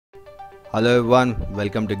Hello everyone,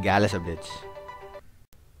 welcome to Gallus Updates.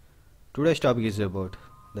 Today's topic is about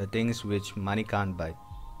the things which money can't buy.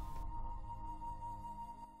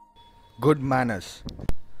 Good manners.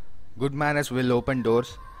 Good manners will open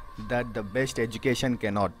doors that the best education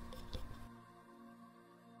cannot.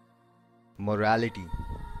 Morality.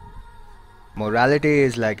 Morality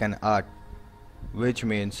is like an art, which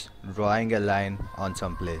means drawing a line on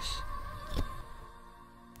some place.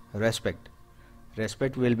 Respect.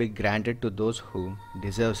 Respect will be granted to those who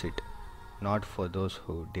deserves it, not for those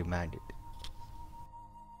who demand it.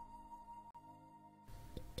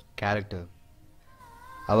 Character.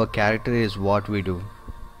 Our character is what we do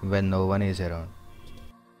when no one is around.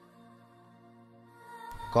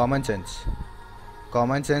 Common sense.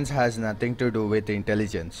 Common sense has nothing to do with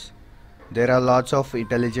intelligence. There are lots of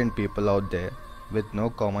intelligent people out there with no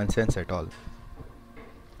common sense at all.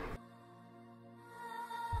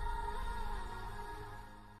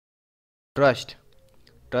 Trust.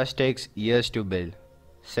 Trust takes years to build,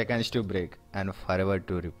 seconds to break, and forever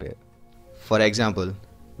to repair. For example,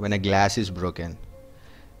 when a glass is broken,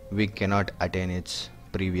 we cannot attain its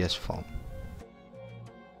previous form.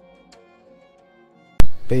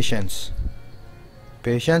 Patience.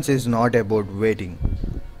 Patience is not about waiting,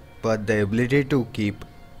 but the ability to keep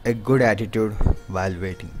a good attitude while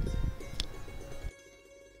waiting.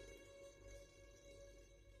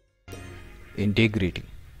 Integrity.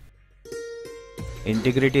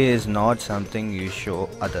 Integrity is not something you show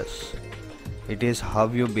others. It is how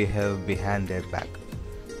you behave behind their back.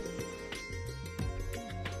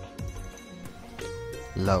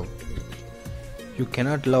 Love. You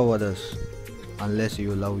cannot love others unless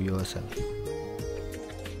you love yourself.